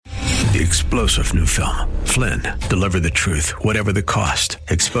The explosive new film, Flynn, deliver the truth, whatever the cost.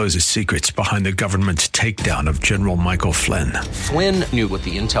 Exposes secrets behind the government's takedown of General Michael Flynn. Flynn knew what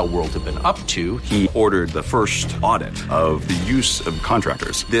the intel world had been up to. He ordered the first audit of the use of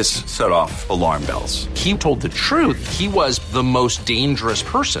contractors. This set off alarm bells. He told the truth. He was the most dangerous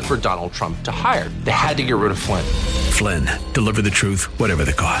person for Donald Trump to hire. They had to get rid of Flynn. Flynn, deliver the truth, whatever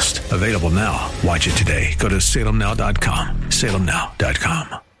the cost. Available now. Watch it today. Go to salemnow.com.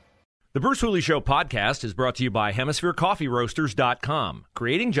 salemnow.com. The Bruce Hooley Show podcast is brought to you by HemisphereCoffeeRoasters.com.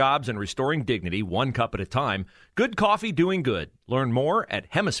 Creating jobs and restoring dignity one cup at a time. Good coffee doing good. Learn more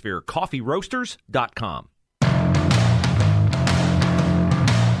at HemisphereCoffeeRoasters.com.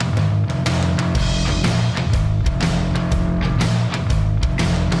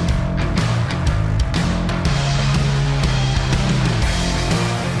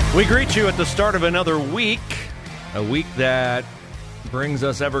 We greet you at the start of another week, a week that brings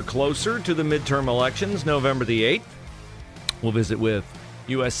us ever closer to the midterm elections, November the 8th. We'll visit with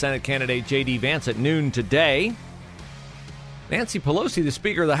U.S. Senate candidate J.D. Vance at noon today. Nancy Pelosi, the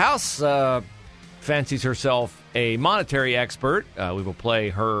Speaker of the House, fancies herself a monetary expert. We will play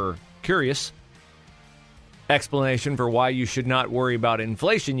her curious explanation for why you should not worry about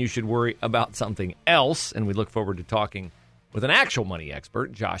inflation. You should worry about something else. And we look forward to talking with an actual money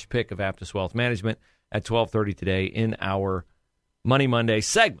expert, Josh Pick of Aptus Wealth Management, at 12:30 today in our Money Monday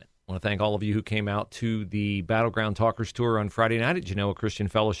segment. I want to thank all of you who came out to the Battleground Talkers Tour on Friday night at Genoa Christian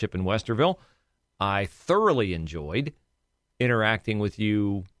Fellowship in Westerville. I thoroughly enjoyed interacting with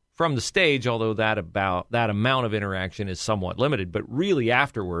you from the stage, although that amount of interaction is somewhat limited. But really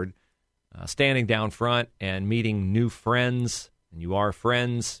afterward, standing down front and meeting new friends, and you are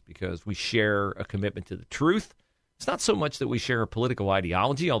friends because we share a commitment to the truth. It's not so much that we share a political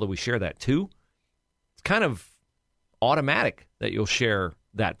ideology, although we share that too. It's kind of automatic that you'll share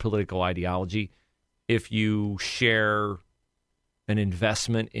that political ideology if you share an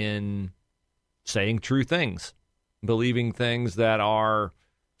investment in saying true things, believing things that are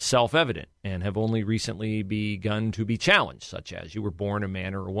self-evident and have only recently begun to be challenged, such as you were born a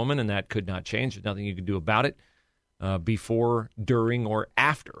man or a woman, and that could not change. There's nothing you could do about it before, during, or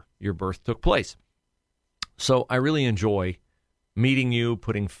after your birth took place. So I really enjoy meeting you,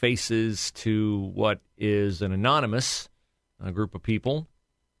 putting faces to what is an anonymous group of people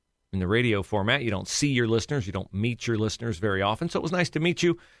in the radio format. You don't see your listeners. You don't meet your listeners very often. So it was nice to meet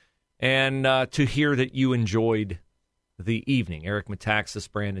you and to hear that you enjoyed the evening. Eric Metaxas,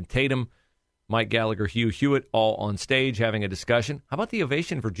 Brandon Tatum, Mike Gallagher, Hugh Hewitt, all on stage having a discussion. How about the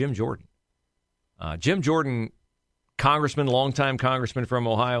ovation for Jim Jordan? Jim Jordan, congressman, longtime congressman from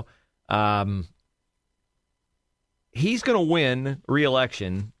Ohio. He's going to win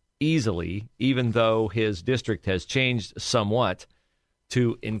re-election easily, even though his district has changed somewhat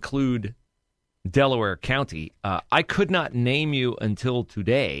to include Delaware County. I could not name you until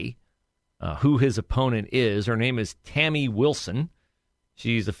today who his opponent is. Her name is Tammy Wilson.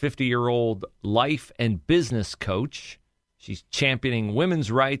 She's a 50-year-old life and business coach. She's championing women's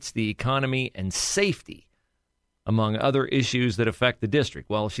rights, the economy, and safety, among other issues that affect the district.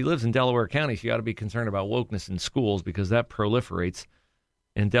 Well, if she lives in Delaware County, she ought to be concerned about wokeness in schools because that proliferates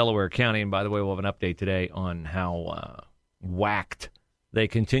in Delaware County. And by the way, we'll have an update today on how whacked they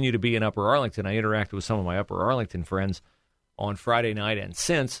continue to be in Upper Arlington. I interacted with some of my Upper Arlington friends on Friday night and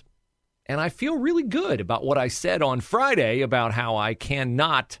since, and I feel really good about what I said on Friday about how I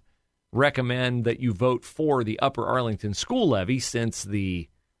cannot recommend that you vote for the Upper Arlington school levy since the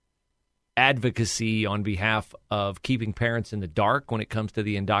advocacy on behalf of keeping parents in the dark when it comes to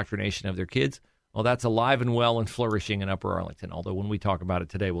the indoctrination of their kids, well, that's alive and well and flourishing in Upper Arlington. Although when we talk about it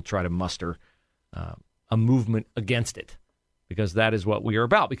today, we'll try to muster a movement against it because that is what we are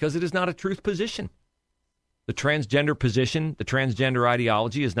about, because it is not a truth position. The transgender position, the transgender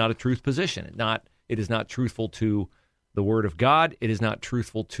ideology is not a truth position. It is not truthful to the Word of God. It is not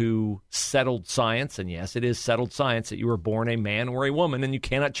truthful to settled science. And yes, it is settled science that you were born a man or a woman, and you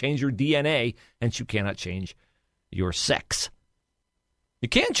cannot change your DNA, and you cannot change your sex. You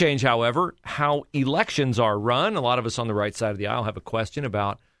can change, however, how elections are run. A lot of us on the right side of the aisle have a question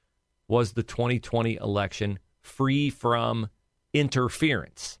about, was the 2020 election free from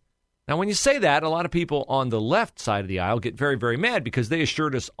interference? Now, when you say that, a lot of people on the left side of the aisle get very, very mad because they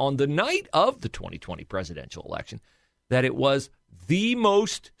assured us on the night of the 2020 presidential election that it was the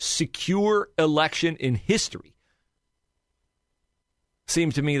most secure election in history.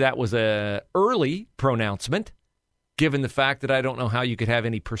 Seems to me that was an early pronouncement, given the fact that I don't know how you could have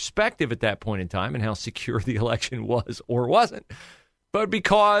any perspective at that point in time and how secure the election was or wasn't. but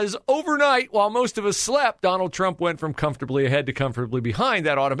because overnight, while most of us slept, Donald Trump went from comfortably ahead to comfortably behind.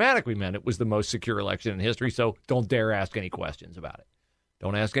 That automatically meant it was the most secure election in history, so don't dare ask any questions about it.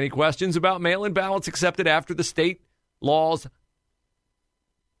 Don't ask any questions about mail-in ballots accepted after the state laws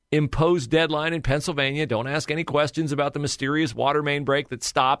imposed deadline in Pennsylvania. Don't ask any questions about the mysterious water main break that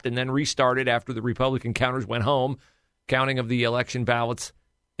stopped and then restarted after the Republican counters went home, counting of the election ballots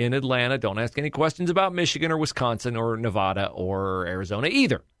in Atlanta. Don't ask any questions about Michigan or Wisconsin or Nevada or Arizona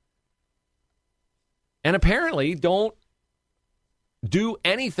either. And apparently don't do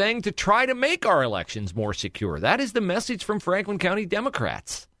anything to try to make our elections more secure. That is the message from Franklin County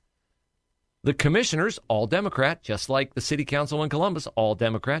Democrats. The commissioners, all Democrat, just like the city council in Columbus, all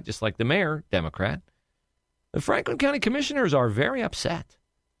Democrat, just like the mayor, Democrat. The Franklin County commissioners are very upset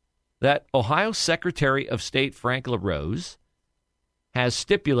that Ohio Secretary of State Frank LaRose has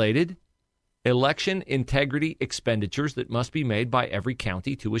stipulated election integrity expenditures that must be made by every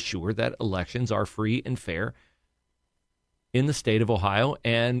county to assure that elections are free and fair in the state of Ohio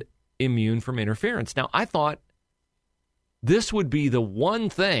and immune from interference. Now, I thought this would be the one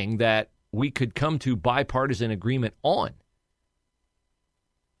thing that we could come to bipartisan agreement on.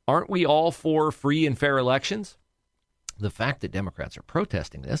 Aren't we all for free and fair elections? The fact that Democrats are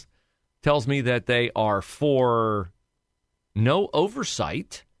protesting this tells me that they are for no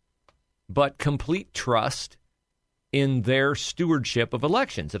oversight, but complete trust in their stewardship of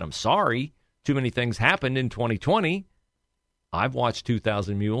elections. And I'm sorry, too many things happened in 2020. I've watched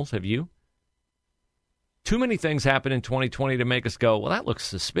 2,000 Mules. Have you? Too many things happened in 2020 to make us go, well, that looks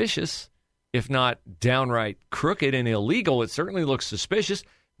suspicious. If not downright crooked and illegal, it certainly looks suspicious.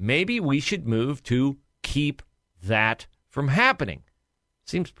 Maybe we should move to keep that from happening.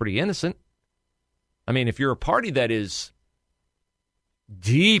 Seems pretty innocent. I mean, if you're a party that is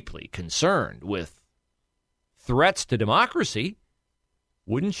deeply concerned with threats to democracy,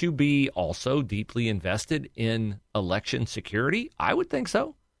 wouldn't you be also deeply invested in election security? I would think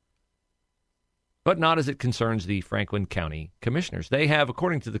so. But not as it concerns the Franklin County commissioners. They have,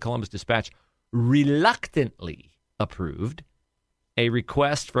 according to the Columbus Dispatch, reluctantly approved a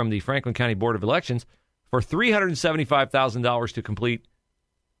request from the Franklin County Board of Elections for $375,000 to complete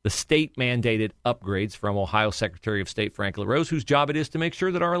the state-mandated upgrades from Ohio Secretary of State Frank LaRose, whose job it is to make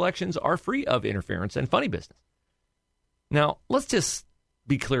sure that our elections are free of interference and funny business. Now, let's just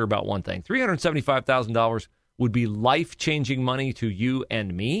be clear about one thing. $375,000 would be life-changing money to you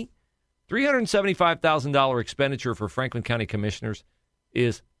and me. $375,000 expenditure for Franklin County commissioners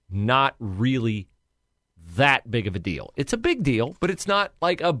is not really that big of a deal. It's a big deal, but it's not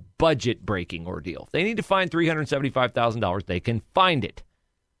like a budget-breaking ordeal. If they need to find $375,000, they can find it.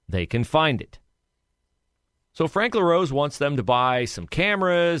 They can find it. So Frank LaRose wants them to buy some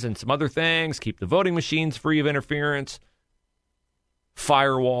cameras and some other things, keep the voting machines free of interference,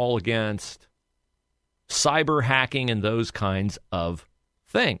 firewall against cyber hacking and those kinds of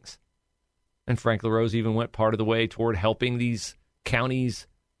things. And Frank LaRose even went part of the way toward helping these counties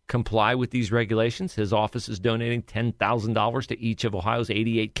comply with these regulations. His office is donating $10,000 to each of Ohio's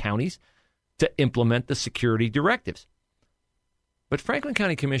 88 counties to implement the security directives. But Franklin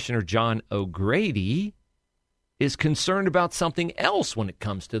County Commissioner John O'Grady is concerned about something else when it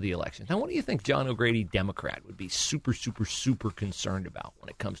comes to the election. Now, what do you think John O'Grady, Democrat, would be super concerned about when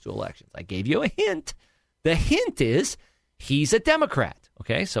it comes to elections? I gave you a hint. The hint is he's a Democrat.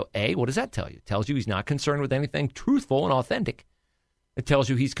 Okay, so A, what does that tell you? It tells you he's not concerned with anything truthful and authentic. It tells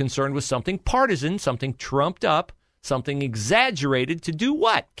you he's concerned with something partisan, something trumped up, something exaggerated to do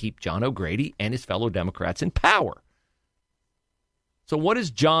what? Keep John O'Grady and his fellow Democrats in power. So what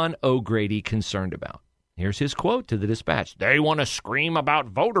is John O'Grady concerned about? Here's his quote to the Dispatch. They want to scream about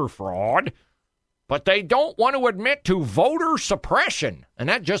voter fraud, but they don't want to admit to voter suppression. And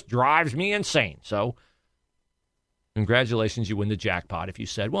that just drives me insane. So congratulations, you win the jackpot if you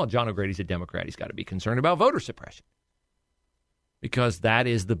said, well, John O'Grady's a Democrat. He's got to be concerned about voter suppression. Because that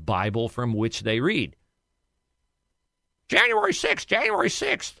is the Bible from which they read. January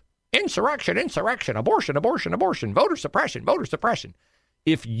 6th, insurrection, abortion, voter suppression.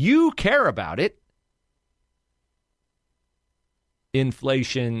 If you care about it,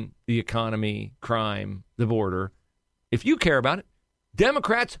 inflation, the economy, crime, the border, if you care about it,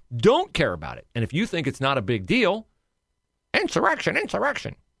 Democrats don't care about it. And if you think it's not a big deal, insurrection,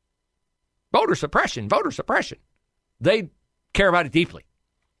 voter suppression. They care about it deeply.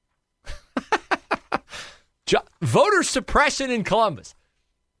 Voter suppression in Columbus.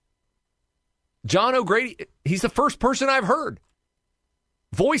 John O'Grady, he's the first person I've heard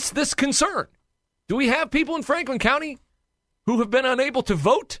voice this concern. Do we have people in Franklin County who have been unable to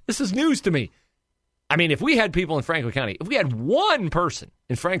vote? This is news to me. I mean, if we had people in Franklin County, if we had one person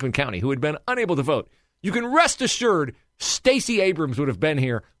in Franklin County who had been unable to vote, you can rest assured Stacey Abrams would have been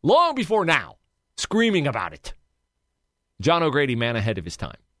here long before now, screaming about it. John O'Grady, man ahead of his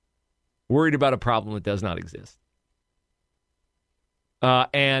time, worried about a problem that does not exist.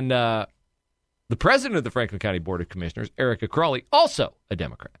 And the president of the Franklin County Board of Commissioners, Erica Crawley, also a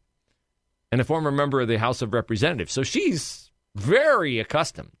Democrat and a former member of the House of Representatives. So she's very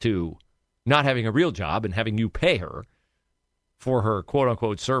accustomed to not having a real job and having you pay her for her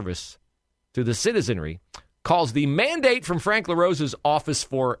quote-unquote service to the citizenry, calls the mandate from Frank LaRosa's Office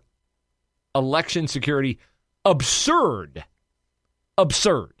for Election Security absurd.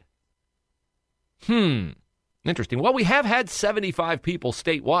 Absurd. Interesting. Well, we have had 75 people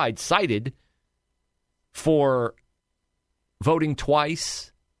statewide cited for voting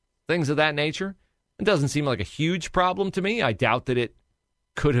twice, things of that nature. It doesn't seem like a huge problem to me. I doubt that it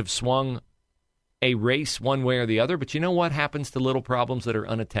could have swung a race one way or the other. But you know what happens to little problems that are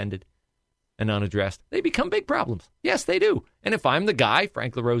unattended and unaddressed? They become big problems. Yes, they do. And if I'm the guy,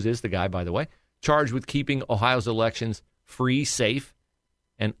 Frank LaRose is the guy, by the way, charged with keeping Ohio's elections free, safe,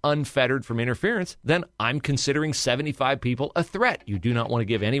 and unfettered from interference, then I'm considering 75 people a threat. You do not want to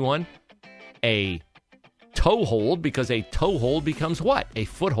give anyone a toehold, because a toehold becomes what? A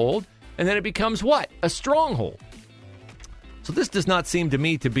foothold. And then it becomes what? A stronghold. So this does not seem to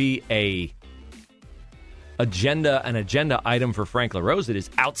me to be an agenda item for Frank LaRose that is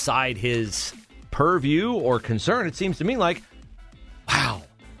outside his purview or concern. It seems to me like, wow,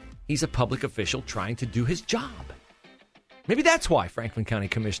 he's a public official trying to do his job. Maybe that's why Franklin County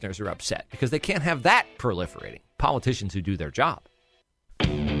commissioners are upset, because they can't have that proliferating. Politicians who do their job.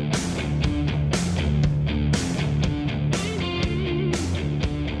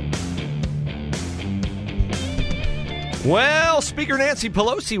 Well, Speaker Nancy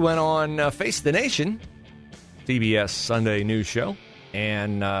Pelosi went on Face the Nation, TBS Sunday news show,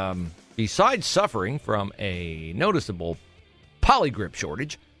 and besides suffering from a noticeable polygrip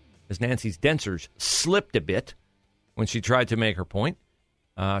shortage, as Nancy's dentures slipped a bit when she tried to make her point,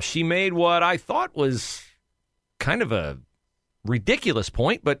 she made what I thought was kind of a ridiculous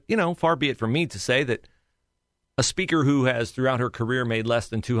point, but, you know, far be it from me to say that a speaker who has throughout her career made less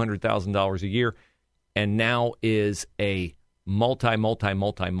than $200,000 a year and now is a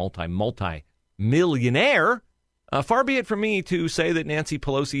multi-millionaire, far be it from me to say that Nancy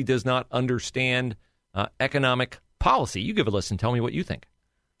Pelosi does not understand economic policy. You give a listen. Tell me what you think.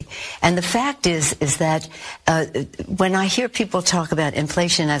 And the fact is that when I hear people talk about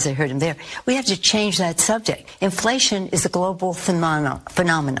inflation, as I heard him there, we have to change that subject. Inflation is a global phenomenon.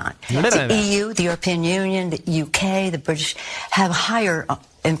 The EU, the European Union, the UK, the British have higher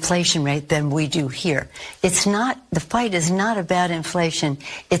inflation rate than we do here. It's not, the fight is not about inflation.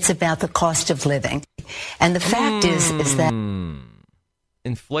 It's about the cost of living. And the fact is that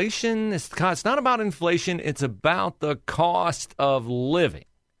inflation, it's not about inflation. It's about the cost of living.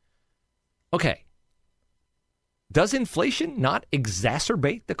 Okay. Does inflation not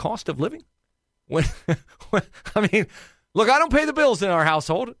exacerbate the cost of living? I mean, look, I don't pay the bills in our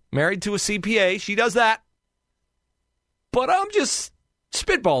household. Married to a CPA. She does that. But I'm just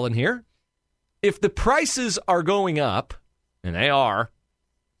spitballing here. If the prices are going up, and they are,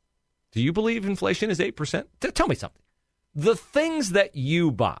 do you believe inflation is 8%? Tell me something. The things that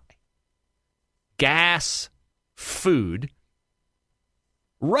you buy, gas, food,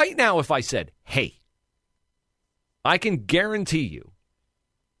 right now, if I said, hey, I can guarantee you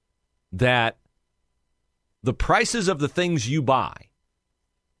that the prices of the things you buy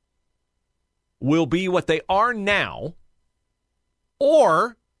will be what they are now,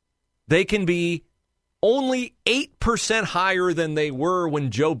 or they can be only 8% higher than they were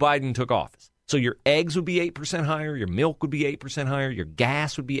when Joe Biden took office. So your eggs would be 8% higher, your milk would be 8% higher, your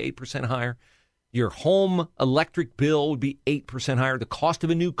gas would be 8% higher. Your home electric bill would be 8% higher. The cost of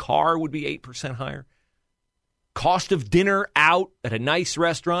a new car would be 8% higher. Cost of dinner out at a nice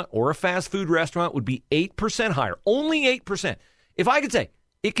restaurant or a fast food restaurant would be 8% higher. Only 8%. If I could say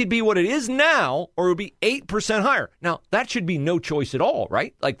it could be what it is now, or it would be 8% higher. Now, that should be no choice at all,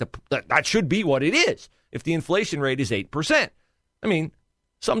 right? Like that should be what it is if the inflation rate is 8%. I mean,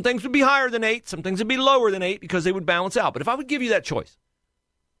 some things would be higher than 8, some things would be lower than 8 because they would balance out. But if I would give you that choice,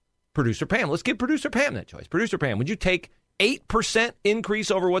 Producer Pam, let's give Producer Pam that choice. Producer Pam, would you take 8%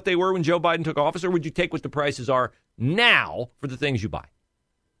 increase over what they were when Joe Biden took office, or would you take what the prices are now for the things you buy?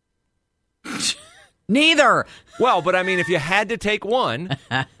 Neither. Well, but I mean, if you had to take one,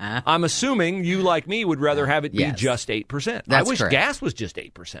 I'm assuming you, like me, would rather have it be just 8%. I wish gas was just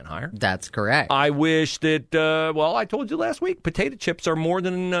 8% higher. That's correct. I wish that, I told you last week, potato chips are more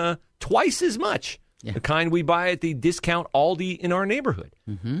than twice as much the kind we buy at the discount Aldi in our neighborhood.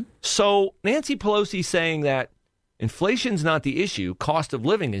 So Nancy Pelosi saying that inflation's not the issue, cost of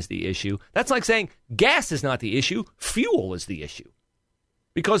living is the issue. That's like saying gas is not the issue, fuel is the issue.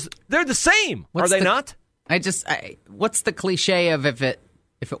 Because they're the same, are they not? What's the cliche of if it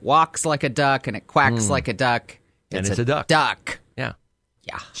walks like a duck and it quacks like a duck, it's a duck. Duck. Yeah.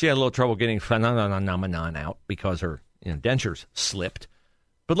 Yeah. She had a little trouble getting phenomenon out because her dentures slipped.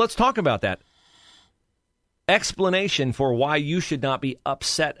 But let's talk about that. Explanation for why you should not be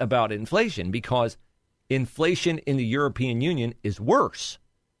upset about inflation, because inflation in the European Union is worse.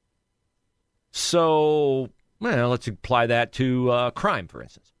 So, let's apply that to crime, for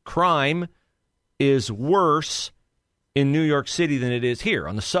instance. Crime is worse in New York City than it is here.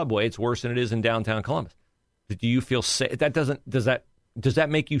 On the subway, it's worse than it is in downtown Columbus. Do you feel safe? Does that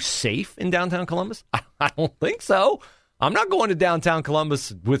make you safe in downtown Columbus? I don't think so. I'm not going to downtown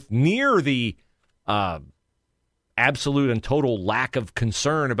Columbus with near the absolute and total lack of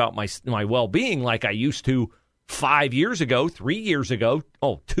concern about my well-being like I used to 5 years ago, 3 years ago,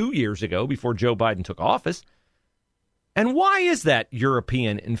 2 years ago before Joe Biden took office. And why is that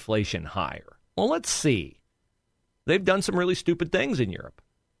European inflation higher? Well, let's see. They've done some really stupid things in Europe.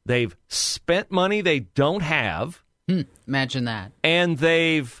 They've spent money they don't have. Imagine that. And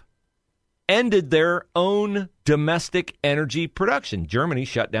they've ended their own domestic energy production. Germany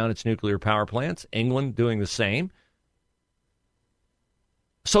shut down its nuclear power plants. England doing the same.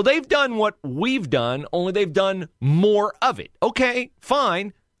 So they've done what we've done, only they've done more of it. Okay,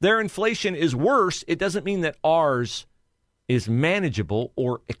 fine. Their inflation is worse. It doesn't mean that ours is manageable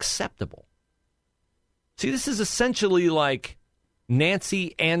or acceptable. See, this is essentially like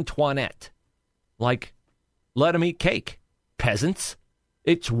Nancy Antoinette. Like, let them eat cake, peasants.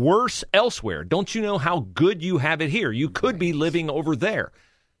 It's worse elsewhere. Don't you know how good you have it here? You could be living over there.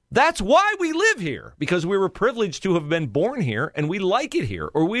 That's why we live here, because we were privileged to have been born here and we like it here,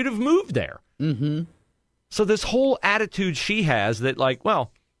 or we'd have moved there. Mm-hmm. So this whole attitude she has that, like,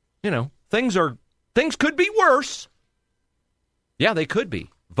 well, things could be worse. Yeah, they could be.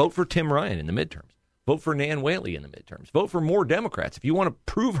 Vote for Tim Ryan in the midterms. Vote for Nan Whaley in the midterms. Vote for more Democrats. If you want to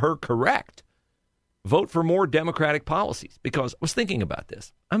prove her correct, vote for more Democratic policies. Because I was thinking about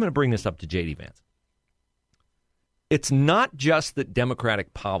this. I'm going to bring this up to J.D. Vance. It's not just that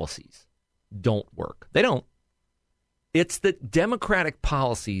Democratic policies don't work. They don't. It's that Democratic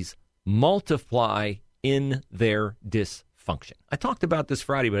policies multiply in their dysfunction. I talked about this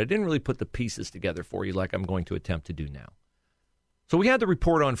Friday, but I didn't really put the pieces together for you like I'm going to attempt to do now. So we had the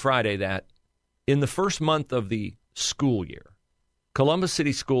report on Friday that in the first month of the school year, Columbus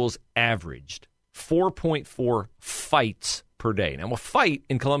City schools averaged 4.4 fights per day. Now, a fight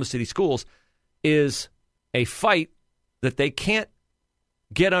in Columbus City schools is a fight that they can't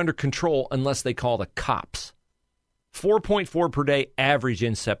get under control unless they call the cops. 4.4 per day average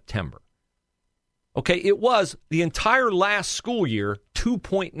in September. Okay, it was the entire last school year,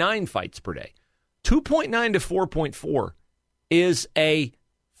 2.9 fights per day. 2.9 to 4.4 is a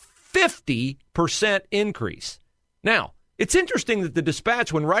 50% increase. Now, it's interesting that the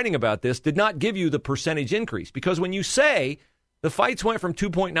Dispatch, when writing about this, did not give you the percentage increase, because when you say the fights went from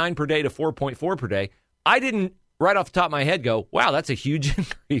 2.9 per day to 4.4 per day, I didn't right off the top of my head go, wow, that's a huge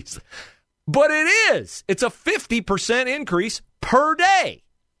increase. But it is. It's a 50% increase per day.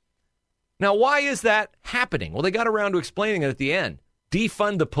 Now, why is that happening? Well, they got around to explaining it at the end.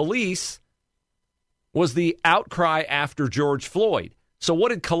 Defund the police was the outcry after George Floyd. So what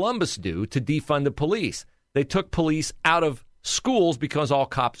did Columbus do to defund the police? They took police out of schools because all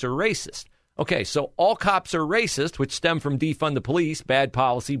cops are racist. Okay, so all cops are racist, which stem from defund the police. Bad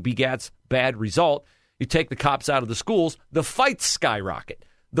policy begats bad result. You take the cops out of the schools, the fights skyrocket.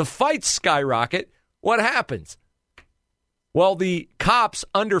 The fights skyrocket. What happens? Well, the cops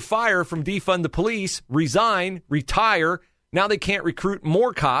under fire from defund the police resign, retire. Now they can't recruit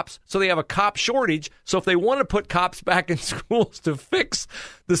more cops, so they have a cop shortage. So if they want to put cops back in schools to fix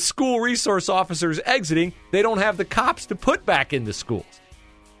the school resource officers exiting, they don't have the cops to put back into schools.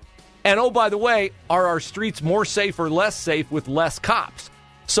 And oh, by the way, are our streets more safe or less safe with less cops?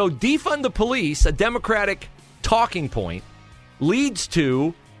 So defund the police, a Democratic talking point, leads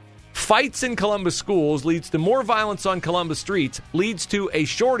to fights in Columbus schools, leads to more violence on Columbus streets, leads to a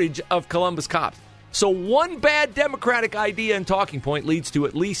shortage of Columbus cops. So one bad Democratic idea and talking point leads to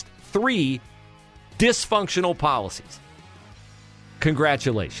at least 3 dysfunctional policies.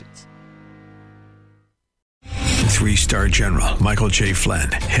 Congratulations. 3-star general Michael J.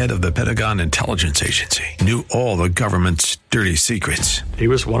 Flynn, head of the Pentagon Intelligence Agency, knew all the government's dirty secrets. He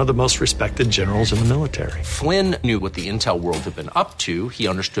was one of the most respected generals in the military. Flynn knew what the intel world had been up to. He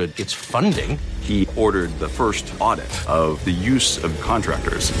understood its funding. He ordered the first audit of the use of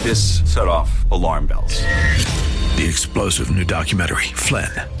contractors. This set off alarm bells. The explosive new documentary,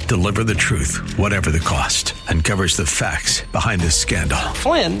 Flynn, Deliver the Truth, Whatever the Cost, uncovers the facts behind this scandal.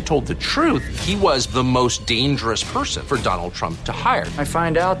 Flynn told the truth. He was the most dangerous person for Donald Trump to hire. I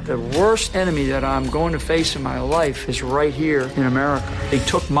find out the worst enemy that I'm going to face in my life is right here in America. They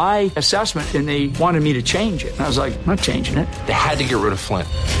took my assessment and they wanted me to change it. And I was like, I'm not changing it. They had to get rid of Flynn.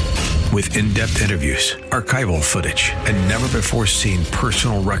 With in-depth interviews, archival footage, and never-before-seen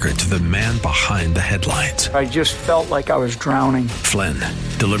personal records of the man behind the headlines. I just felt like I was drowning. Flynn,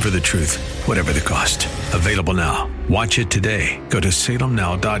 Deliver the Truth, Whatever the Cost. Available now. Watch it today. Go to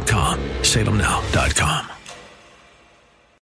salemnow.com. salemnow.com.